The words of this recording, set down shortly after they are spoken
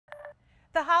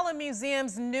The Holland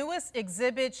Museum's newest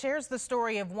exhibit shares the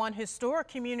story of one historic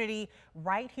community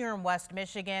right here in West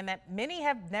Michigan that many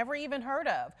have never even heard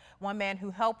of. One man who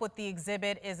helped with the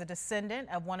exhibit is a descendant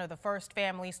of one of the first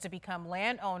families to become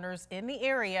landowners in the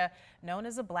area, known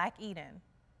as a Black Eden.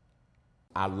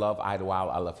 I love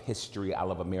Idlewild. I love history. I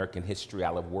love American history.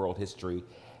 I love world history.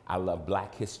 I love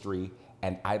Black history.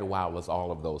 And Idlewild is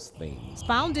all of those things.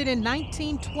 Founded in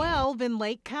 1912 in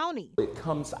Lake County. It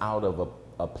comes out of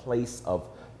a place of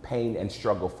pain and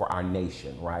struggle for our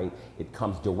nation, right? It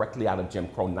comes directly out of Jim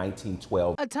Crow,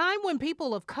 1912. A time when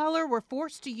people of color were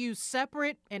forced to use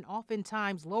separate and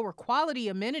oftentimes lower quality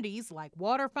amenities like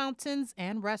water fountains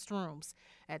and restrooms.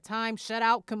 At times shut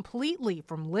out completely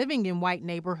from living in white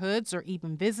neighborhoods or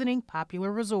even visiting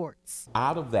popular resorts.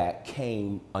 Out of that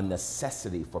came a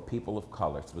necessity for people of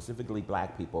color, specifically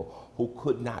Black people, who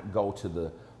could not go to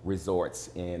the resorts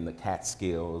in the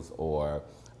Catskills or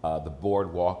the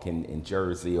boardwalk in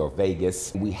Jersey or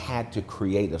Vegas. We had to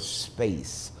create a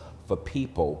space for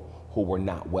people who were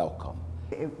not welcome.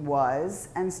 It was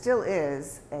and still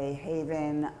is a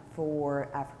haven for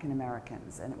African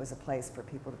Americans, and it was a place for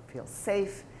people to feel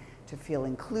safe, to feel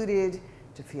included,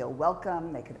 to feel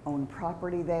welcome. They could own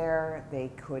property there, they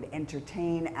could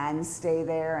entertain and stay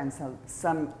there, and so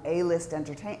some A-list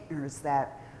entertainers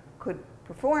that could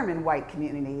perform in white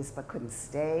communities but couldn't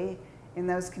stay in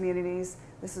those communities.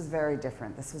 This was very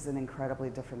different. This was an incredibly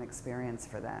different experience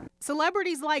for them.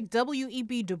 Celebrities like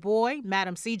W.E.B. Du Bois,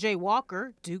 Madam C.J.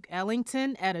 Walker, Duke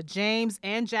Ellington, Etta James,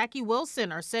 and Jackie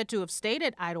Wilson are said to have stayed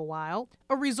at Idlewild,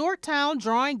 a resort town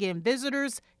drawing in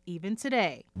visitors even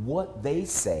today. What they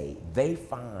say they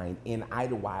find in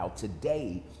Idlewild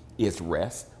today is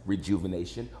rest,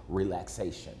 rejuvenation,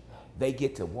 relaxation. They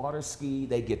get to water ski,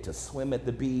 they get to swim at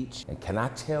the beach. And can I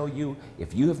tell you,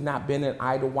 if you have not been in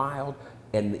Idlewild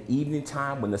in the evening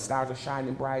time when the stars are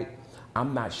shining bright,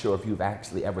 I'm not sure if you've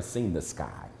actually ever seen the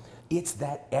sky. It's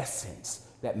that essence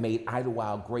that made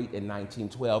Idlewild great in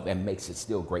 1912 and makes it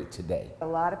still great today. A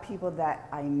lot of people that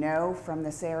I know from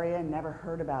this area never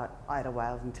heard about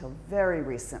Idlewild until very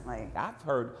recently. I've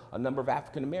heard a number of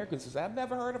African Americans say, I've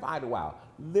never heard of Idlewild.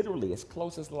 Literally as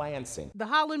close as Lansing. The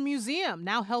Holland Museum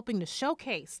now helping to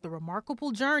showcase the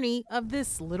remarkable journey of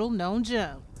this little known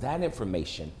gem. That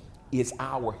information is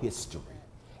our history.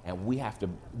 And we have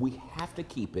to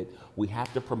keep it, we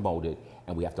have to promote it,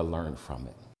 and we have to learn from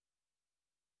it.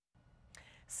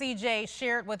 CJ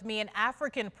shared with me an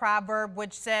African proverb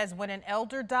which says when an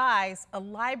elder dies, a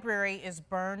library is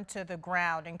burned to the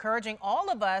ground, encouraging all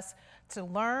of us to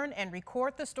learn and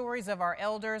record the stories of our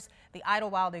elders. The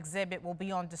Idlewild exhibit will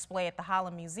be on display at the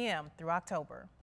Holland Museum through October.